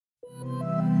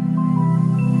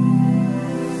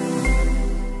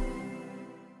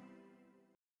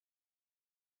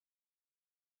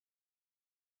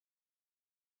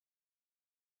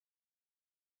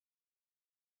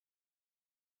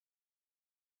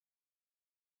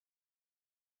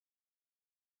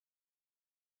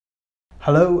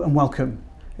Hello and welcome.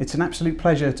 It's an absolute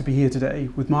pleasure to be here today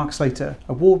with Mark Slater,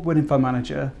 award-winning fund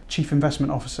manager, chief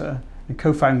investment officer and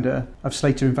co-founder of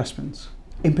Slater Investments.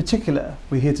 In particular,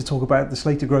 we're here to talk about the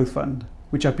Slater Growth Fund,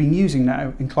 which I've been using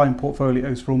now in client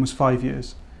portfolios for almost 5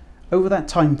 years. Over that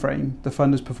time frame, the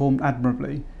fund has performed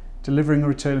admirably, delivering a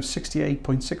return of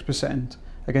 68.6%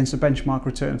 against a benchmark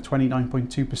return of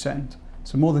 29.2%,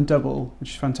 so more than double,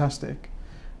 which is fantastic.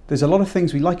 There's a lot of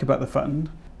things we like about the fund.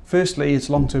 Firstly, its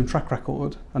long-term track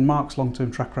record and Mark's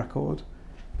long-term track record,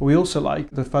 but we also like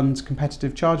the fund's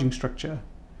competitive charging structure.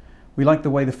 We like the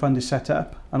way the fund is set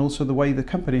up and also the way the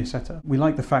company is set up. We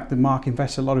like the fact that Mark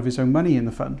invests a lot of his own money in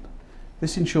the fund.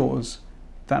 This ensures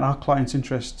that our clients'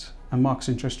 interests and Mark's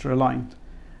interests are aligned.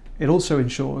 It also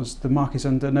ensures that Mark is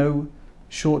under no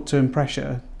short-term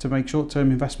pressure to make short-term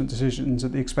investment decisions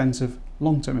at the expense of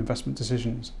long-term investment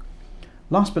decisions.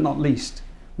 Last but not least,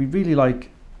 we really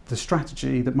like the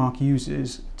strategy that Mark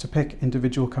uses to pick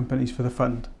individual companies for the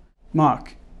fund.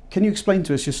 Mark, can you explain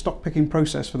to us your stock picking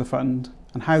process for the fund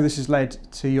and how this has led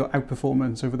to your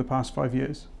outperformance over the past 5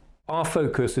 years? Our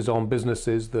focus is on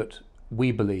businesses that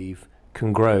we believe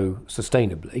can grow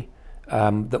sustainably,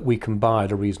 that we can buy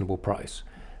at a reasonable price.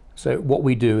 So what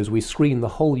we do is we screen the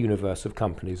whole universe of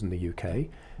companies in the UK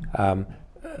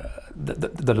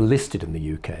that are listed in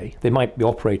the UK. They might be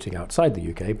operating outside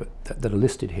the UK, but that are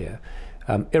listed here,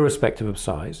 irrespective of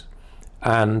size.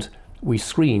 And we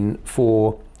screen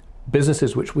for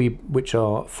businesses which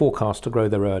are forecast to grow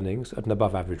their earnings at an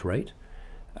above average rate.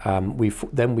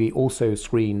 Then we also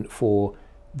screen for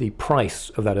the price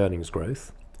of that earnings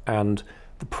growth, and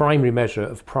the primary measure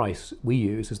of price we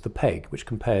use is the PEG, which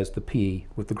compares the PE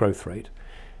with the growth rate.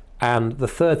 And the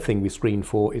third thing we screen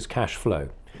for is cash flow,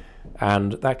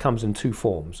 and that comes in two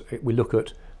forms. We look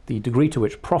at the degree to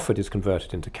which profit is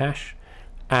converted into cash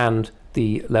and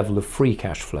the level of free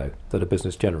cash flow that a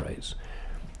business generates.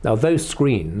 Now those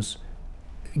screens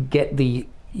get the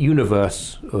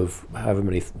universe of however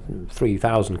many,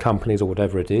 3,000 companies or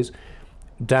whatever it is,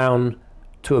 down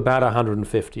to about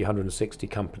 150, 160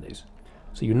 companies.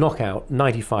 So you knock out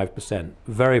 95%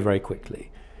 very, very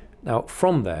quickly. Now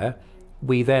from there,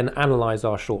 we then analyze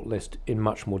our shortlist in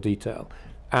much more detail.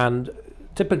 And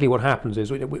typically what happens is,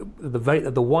 at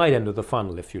the wide end of the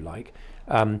funnel, if you like,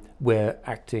 we're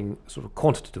acting sort of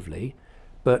quantitatively,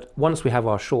 but once we have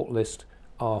our shortlist,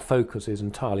 our focus is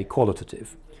entirely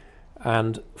qualitative.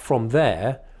 And from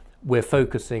there, we're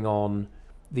focusing on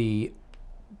the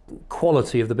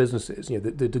quality of the businesses,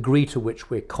 the degree to which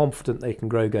we're confident they can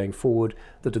grow going forward,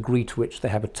 the degree to which they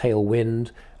have a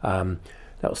tailwind.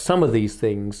 Now, some of these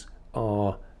things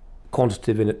are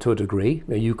quantitative in it to a degree.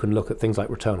 You can look at things like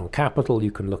return on capital,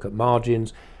 you can look at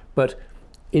margins, but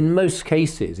in most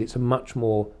cases, it's a much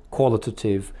more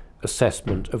qualitative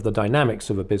assessment of the dynamics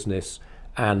of a business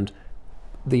and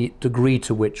the degree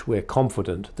to which we're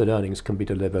confident that earnings can be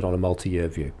delivered on a multi-year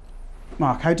view.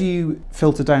 Mark, how do you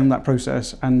filter down that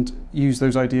process and use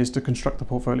those ideas to construct the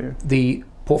portfolio? The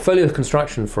portfolio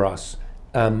construction for us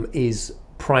is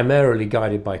primarily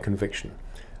guided by conviction.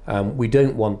 We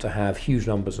don't want to have huge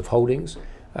numbers of holdings,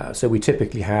 so we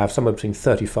typically have somewhere between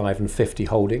 35 and 50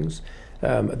 holdings.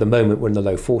 At the moment we're in the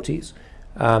low 40s.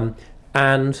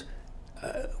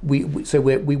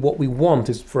 What we want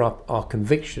is for our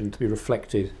conviction to be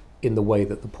reflected in the way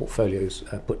that the portfolio's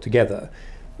put together.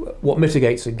 What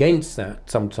mitigates against that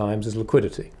sometimes is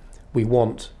liquidity. We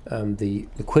want the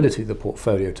liquidity of the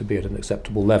portfolio to be at an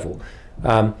acceptable level.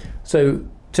 So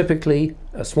typically,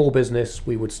 a small business,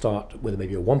 we would start with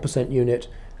maybe a 1% unit,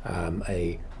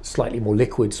 a slightly more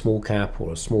liquid small cap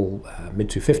or a small mid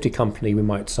 250 company, we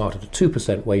might start at a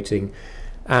 2% weighting.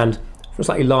 And for a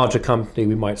slightly larger company,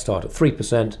 we might start at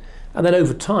 3%. And then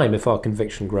over time, if our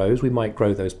conviction grows, we might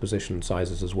grow those position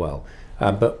sizes as well.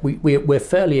 But we're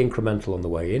fairly incremental on the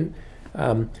way in.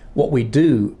 What we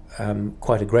do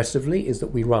quite aggressively is that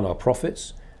we run our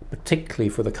profits, particularly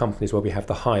for the companies where we have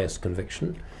the highest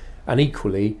conviction. And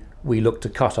equally, we look to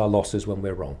cut our losses when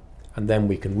we're wrong. And then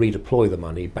we can redeploy the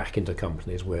money back into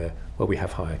companies where we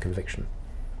have higher conviction.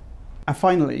 And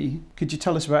finally, could you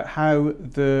tell us about how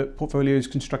the portfolio is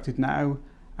constructed now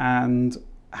and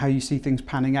how you see things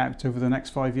panning out over the next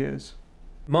 5 years?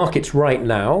 Markets right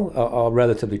now are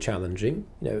relatively challenging.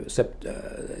 Except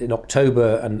in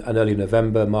October and early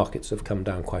November, markets have come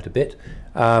down quite a bit.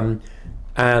 And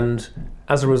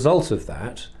as a result of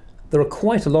that, there are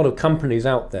quite a lot of companies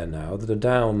out there now that are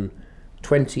down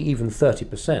 20, even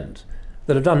 30%,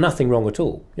 that have done nothing wrong at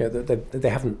all. They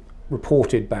haven't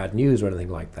reported bad news or anything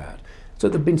like that. So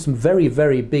there have been some very,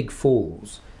 very big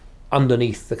falls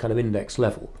underneath the kind of index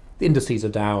level. The indices are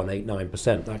down 8,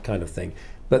 9%, that kind of thing.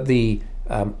 But the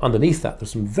underneath that,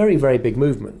 there's some very, very big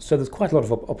movements. So there's quite a lot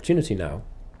of opportunity now.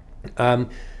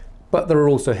 But there are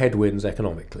also headwinds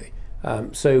economically.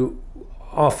 So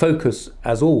our focus,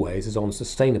 as always, is on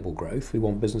sustainable growth. We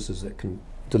want businesses that can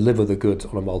deliver the goods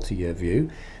on a multi-year view.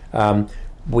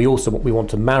 We want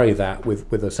to marry that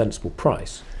with a sensible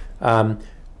price.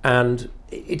 And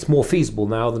it's more feasible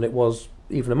now than it was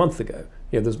even a month ago.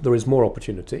 There is more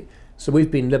opportunity. So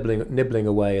we've been nibbling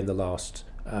away in the last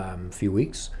few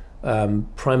weeks,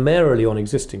 primarily on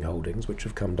existing holdings, which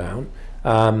have come down.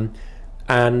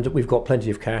 And we've got plenty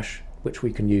of cash, which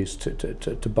we can use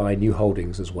to buy new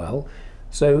holdings as well.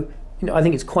 So, I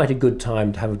think it's quite a good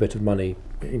time to have a bit of money,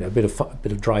 a bit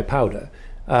of dry powder.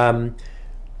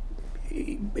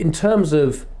 In terms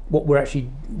of what we're actually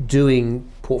doing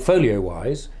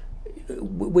portfolio-wise,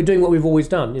 we're doing what we've always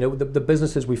done. The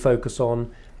businesses we focus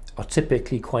on are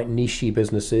typically quite niche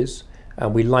businesses,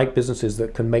 and we like businesses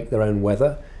that can make their own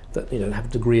weather, that have a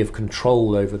degree of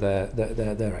control over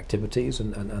their activities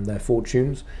and their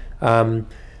fortunes,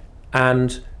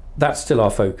 and that's still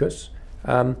our focus.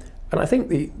 And I think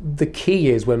the key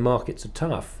is, when markets are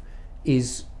tough,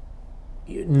 is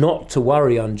not to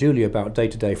worry unduly about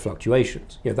day-to-day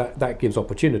fluctuations. That gives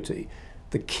opportunity.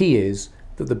 The key is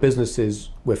that the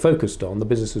businesses we're focused on, the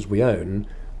businesses we own,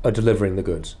 are delivering the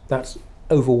goods. That's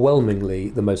overwhelmingly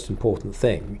the most important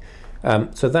thing.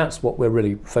 So that's what we're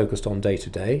really focused on day to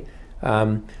day.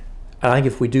 And I think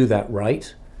if we do that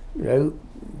right,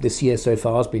 this year so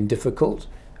far has been difficult,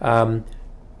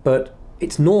 but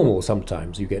it's normal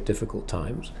sometimes you get difficult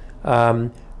times.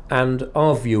 And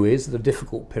our view is that a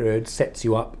difficult period sets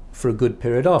you up for a good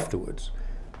period afterwards.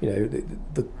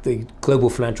 The global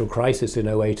financial crisis in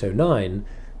 08-09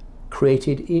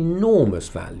 created enormous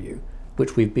value,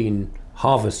 which we've been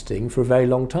harvesting for a very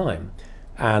long time.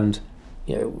 And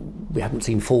we haven't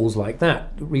seen falls like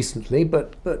that recently,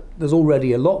 but there's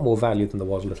already a lot more value than there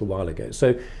was a little while ago.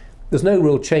 So there's no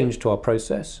real change to our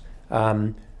process.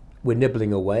 We're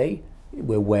nibbling away.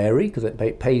 We're wary, because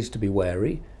it pays to be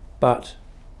wary, but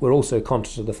we're also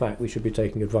conscious of the fact we should be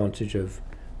taking advantage of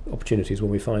opportunities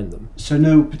when we find them. So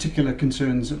no particular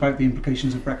concerns about the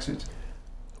implications of Brexit?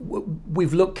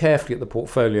 We've looked carefully at the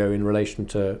portfolio in relation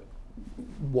to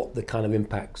what the kind of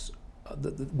impacts,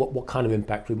 what kind of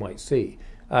impact we might see.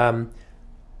 In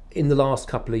the last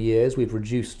couple of years, we've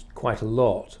reduced quite a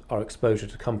lot our exposure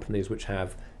to companies which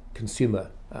have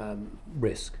consumer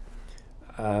risk.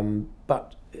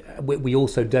 But we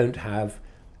also don't have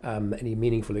any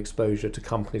meaningful exposure to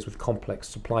companies with complex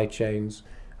supply chains.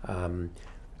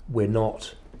 We're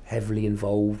not heavily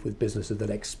involved with businesses that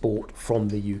export from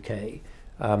the UK.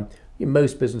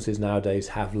 Most businesses nowadays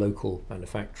have local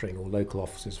manufacturing or local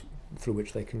offices through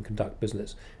which they can conduct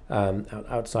business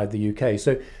outside the UK.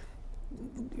 So,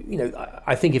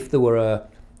 I think if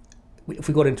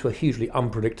we got into a hugely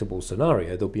unpredictable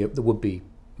scenario, there would be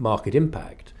market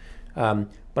impact.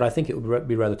 But I think it would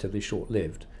be relatively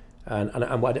short-lived, and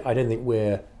I don't think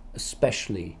we're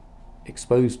especially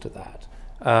exposed to that.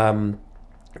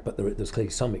 But there's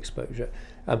clearly some exposure.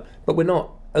 But we're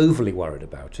not overly worried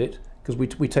about it, because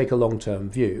we take a long-term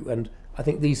view, and I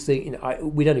think these things,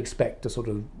 we don't expect a sort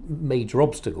of major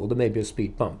obstacle. There may be a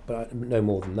speed bump, but no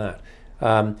more than that.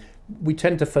 We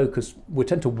tend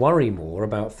to worry more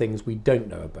about things we don't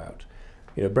know about.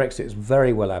 Brexit is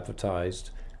very well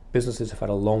advertised. Businesses have had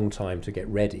a long time to get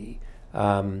ready,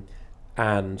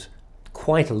 and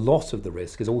quite a lot of the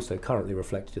risk is also currently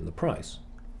reflected in the price.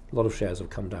 A lot of shares have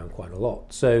come down quite a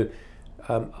lot. So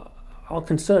our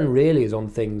concern really is on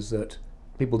things that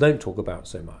people don't talk about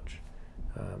so much.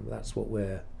 That's what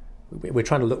we're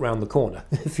trying to look round the corner,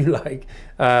 if you like.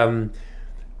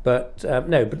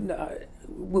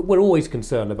 We're always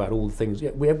concerned about all the things.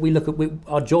 We look at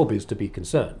our job is to be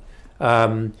concerned,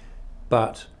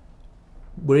 but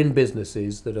we're in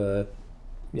businesses that are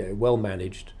well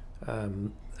managed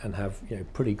and have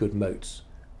pretty good moats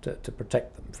to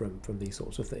protect them from these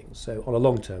sorts of things. So on a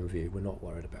long-term view, we're not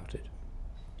worried about it.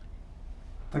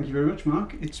 Thank you very much,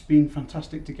 Mark. It's been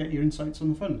fantastic to get your insights on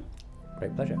the fund.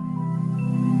 Great pleasure.